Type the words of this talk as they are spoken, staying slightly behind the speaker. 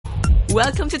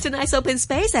Welcome to tonight's Open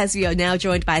Space as we are now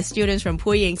joined by students from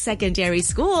Puying Secondary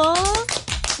School.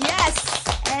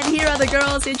 Yes! And here are the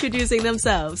girls introducing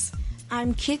themselves.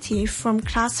 I'm Kitty from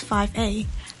Class 5A.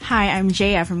 Hi, I'm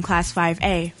Jaya from Class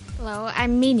 5A. Hello,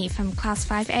 I'm Minnie from Class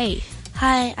 5A.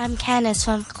 Hi, I'm Candice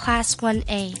from Class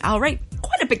 1A. All right.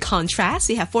 Quite a big contrast.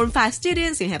 You have Form 5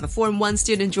 students, you have a Form 1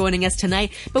 student joining us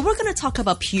tonight, but we're going to talk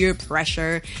about peer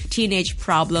pressure, teenage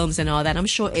problems and all that. I'm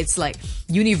sure it's like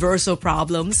universal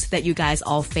problems that you guys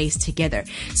all face together.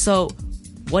 So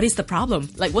what is the problem?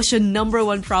 Like, what's your number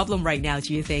one problem right now,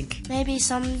 do you think? Maybe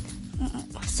some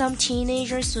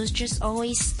teenagers will just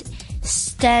always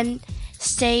stay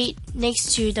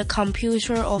next to the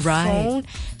computer or phone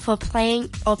for playing,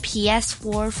 or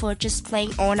PS4 for just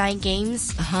playing online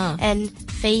games, and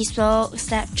Facebook,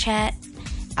 Snapchat,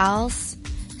 else.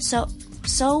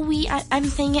 I'm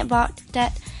thinking about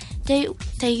that. They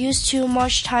use too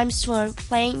much time for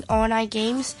playing online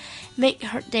games.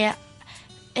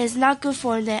 It's not good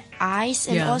for their eyes,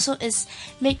 and also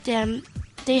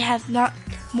they have not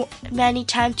many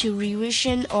time to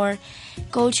revision or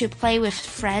go to play with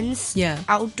friends,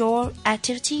 outdoor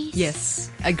activities. Yes,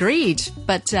 agreed.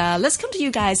 But let's come to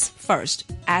you guys first.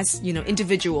 As,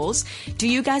 individuals, do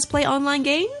you guys play online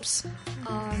games?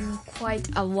 Quite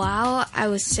a while, I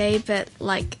would say, but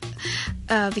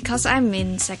because I'm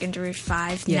in secondary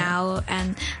 5 now,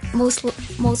 and most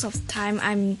of the time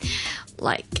I'm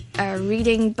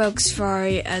reading books for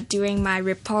doing my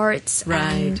reports.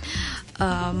 Right.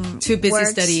 And too busy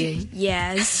works. Studying.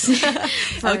 Yes.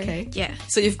 Okay. Yeah.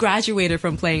 So you've graduated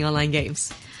from playing online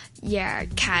games? Yeah,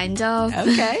 kind of.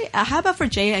 Okay. How about for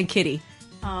Jaya and Kitty?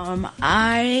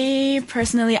 I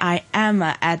am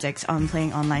an addict on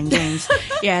playing online games.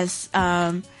 Yes.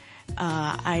 I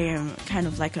am kind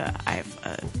of I have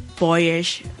a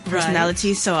boyish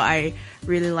personality, so I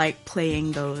really like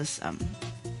playing those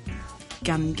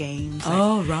gun games.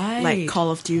 Like Call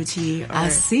of Duty. I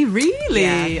see, really?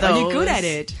 Yeah, are you good at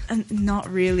it? Not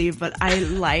really, but I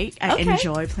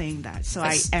enjoy playing that. So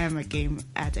I am a game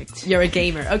addict. You're a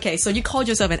gamer. Okay, so you called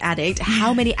yourself an addict.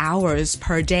 How many hours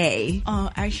per day?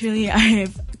 Actually,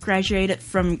 I've graduated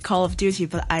from Call of Duty,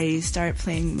 but I started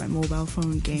playing my mobile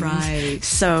phone games. Right.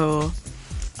 So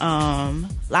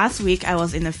last week I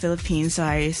was in the Philippines, so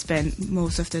I spent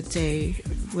most of the day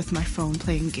with my phone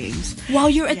playing games.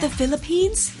 While you're at the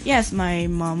Philippines? Yes, my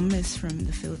mom is from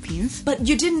the Philippines. But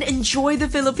you didn't enjoy the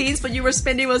Philippines, but you were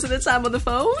spending most of the time on the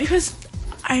phone? Because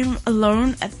I'm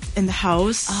alone in the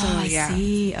house. I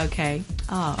see. Okay.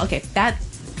 Okay. That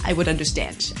I would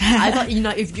understand. I thought,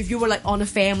 if you were on a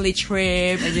family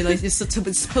trip and you're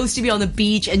supposed to be on the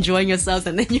beach enjoying yourself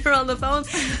and then you're on the phone,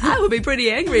 I would be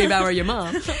pretty angry if I were your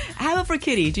mom. How about for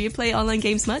Kitty? Do you play online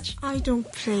games much? I don't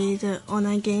play the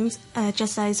online games,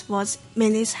 just as what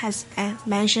Minis has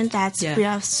mentioned, that we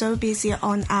are so busy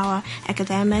on our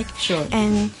academic. Sure.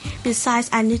 And besides,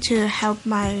 I need to help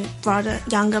my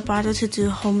younger brother to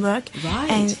do homework. Right.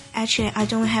 And actually, I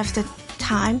don't have the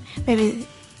time. Maybe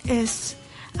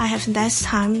I have less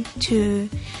time to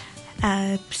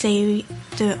play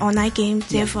the online game,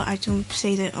 therefore I don't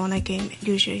play the online game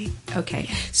usually. Okay.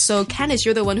 So Candice,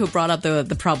 you're the one who brought up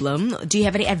the problem. Do you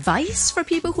have any advice for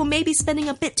people who may be spending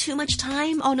a bit too much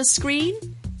time on a screen?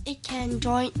 It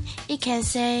can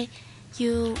say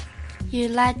you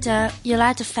let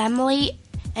the family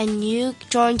and you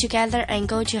join together and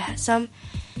go to some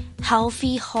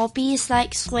healthy hobbies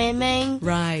like swimming,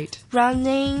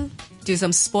 running, do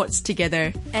some sports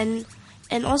together, and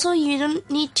also you don't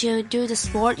need to do the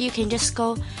sport. You can just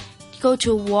go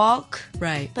to walk,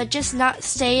 but just not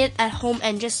stay at home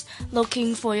and just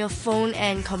looking for your phone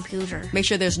and computer. Make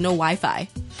sure there's no Wi-Fi.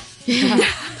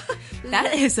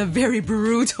 That is a very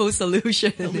brutal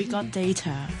solution. But we got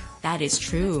data. That is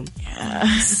true. Yeah.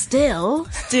 Still.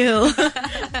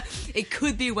 It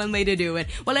could be one way to do it.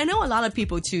 Well, I know a lot of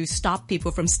people to stop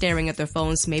people from staring at their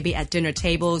phones, maybe at dinner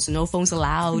tables, no phones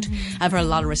allowed. I've heard a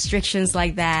lot of restrictions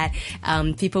like that.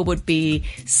 People would be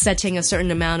setting a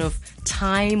certain amount of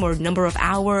time or number of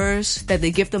hours that they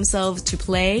give themselves to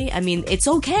play. I mean, it's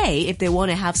okay if they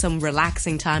want to have some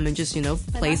relaxing time and just,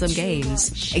 play some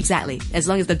games. Exactly. As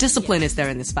long as the discipline is there,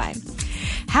 and it's fine.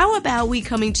 How about we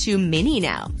coming to Minnie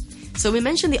now? So we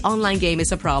mentioned the online game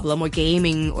is a problem, or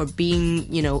gaming, or being,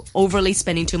 overly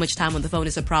spending too much time on the phone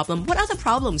is a problem. What other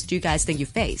problems do you guys think you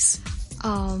face?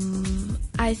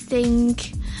 I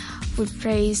think we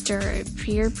face the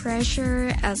peer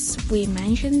pressure, as we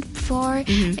mentioned before.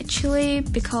 Actually,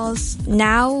 because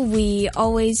now we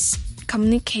always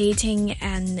communicating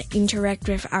and interact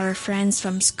with our friends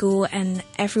from school and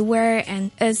everywhere,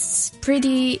 and it's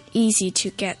pretty easy to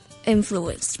get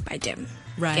influenced by them.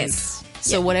 Right. Yes.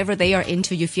 So whatever they are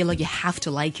into, you feel like you have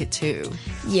to like it too.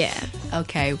 Yeah.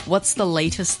 Okay. What's the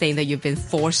latest thing that you've been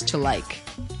forced to like?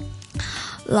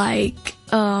 Like,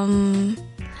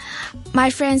 my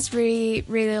friends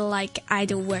really like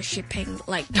idol worshipping,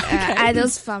 like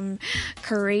idols from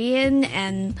Korean,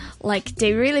 and like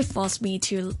they really force me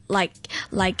to like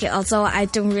it. Although I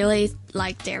don't really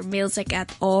like their music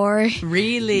at all.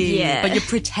 Really? Yeah. But you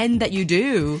pretend that you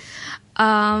do.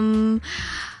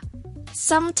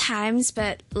 Sometimes,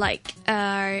 but like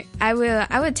I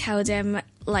will tell them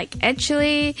like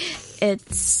actually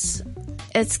it's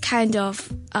kind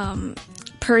of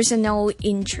personal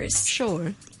interest.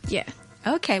 Sure. Yeah.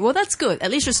 Okay, well that's good.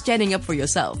 At least you're standing up for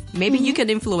yourself. Maybe you can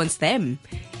influence them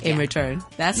in return.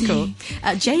 That's cool.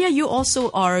 Jaya, you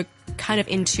also are kind of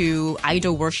into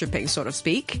idol worshipping, so to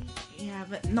speak. Yeah,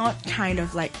 but not kind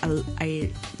of like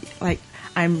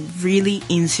I'm really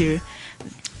into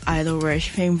idol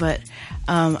worshipping, but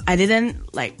I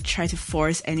didn't like try to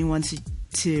force anyone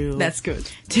to That's good.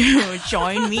 to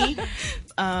join me.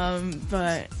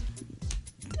 But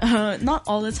not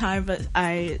all the time, but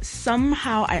I think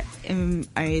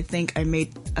I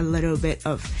made a little bit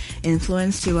of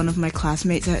influence to one of my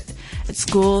classmates at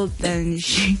school. Then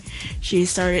she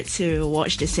started to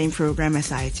watch the same program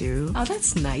as I do. Oh,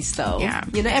 that's nice though. Yeah.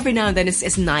 You know, every now and then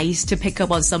it's nice to pick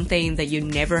up on something that you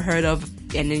never heard of,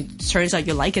 and it turns out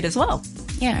you like it as well.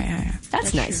 Yeah.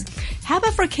 That's nice. True. How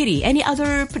about for Kitty? Any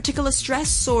other particular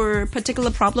stress or particular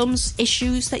problems,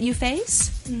 issues that you face?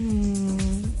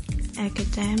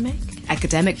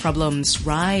 Academic problems,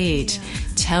 right. Yeah.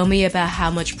 Tell me about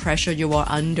how much pressure you are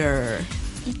under.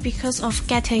 Because of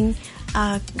getting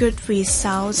good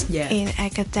results in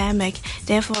academic,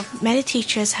 therefore many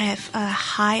teachers have a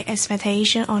high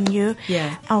expectation on you,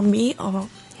 on me,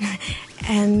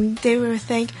 and they will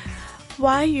think,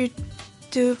 why you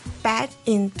do bad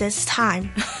in this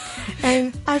time?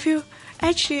 And I feel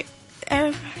actually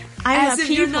as if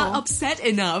you're not upset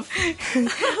enough.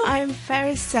 I'm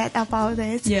very sad about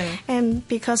it. Yeah. And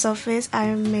because of this,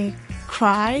 I may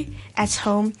cry at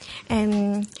home,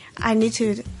 and I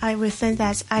will think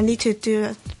that I need to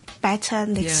do better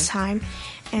next time,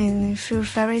 and feel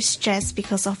very stressed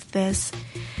because of this.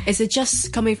 Is it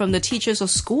just coming from the teachers or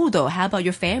school though? How about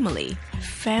your family?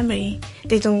 Family,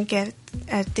 they don't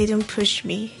push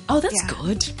me. Oh, that's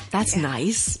good. That's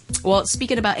nice. Well,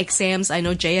 speaking about exams, I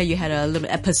know, Jaya, you had a little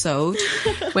episode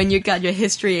when you got your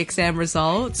history exam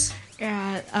results.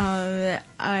 Yeah,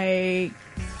 I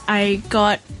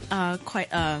got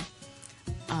quite a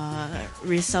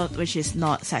result which is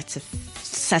not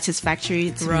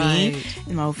satisfactory to me,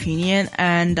 in my opinion.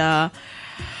 And I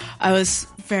was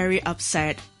very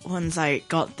upset once I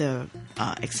got the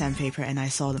exam paper and I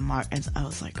saw the mark, and I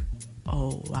was like,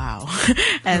 oh wow.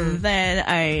 And then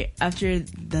after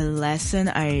the lesson,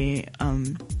 I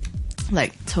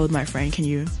told my friend, can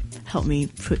you help me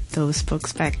put those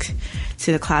books back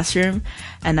to the classroom?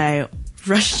 And I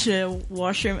rushed to the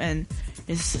washroom and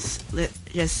just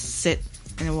sit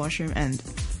in the washroom and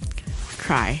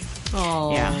cry.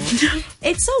 Oh, yeah.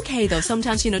 It's okay though.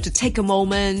 Sometimes, to take a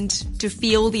moment to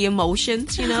feel the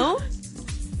emotions,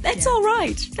 That's all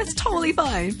right. That's totally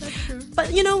fine. That's true.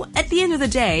 But, at the end of the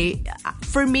day,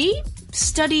 for me,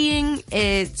 studying,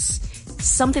 it's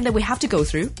something that we have to go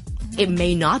through. It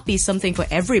may not be something for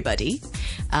everybody.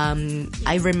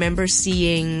 I remember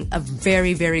seeing a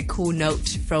very, very cool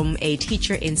note from a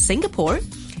teacher in Singapore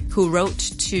who wrote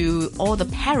to all the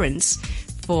parents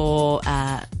all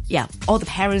the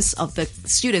parents of the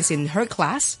students in her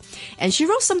class. And she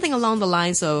wrote something along the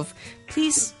lines of,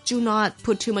 please do not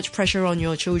put too much pressure on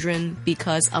your children,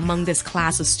 because among this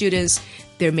class of students,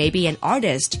 there may be an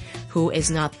artist who is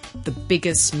not the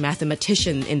biggest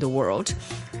mathematician in the world.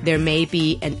 There may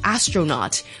be an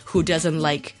astronaut who doesn't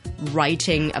like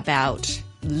writing about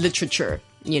literature.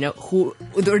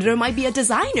 There might be a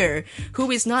designer who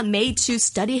is not made to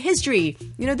study history.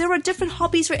 There are different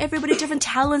hobbies for everybody, different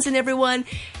talents in everyone.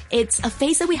 It's a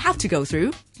phase that we have to go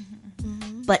through.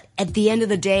 Mm-hmm. But at the end of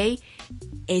the day,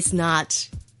 it's not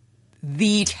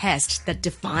the test that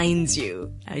defines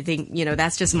you. I think,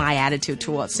 that's just my attitude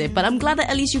towards it. But I'm glad that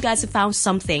at least you guys have found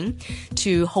something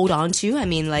to hold on to. I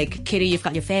mean, like, Kitty, you've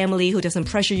got your family who doesn't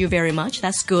pressure you very much.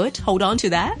 That's good. Hold on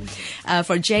to that.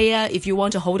 For Jaya, if you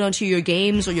want to hold on to your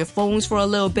games or your phones for a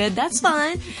little bit, that's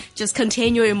fine. Just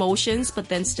contain your emotions, but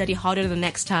then study harder the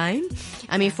next time.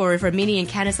 I mean, for Minnie and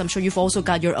Candice, I'm sure you've also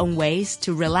got your own ways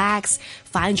to relax,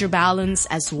 find your balance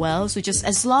as well. So just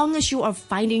as long as you are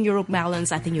finding your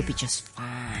balance, I think you'll be just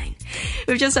fine.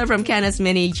 We've just heard from Candice,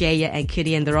 Minnie, Jaya, and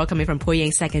Kitty, and they're all coming from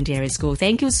Poyang Secondary School.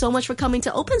 Thank you so much for coming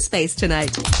to Open Space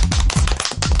tonight.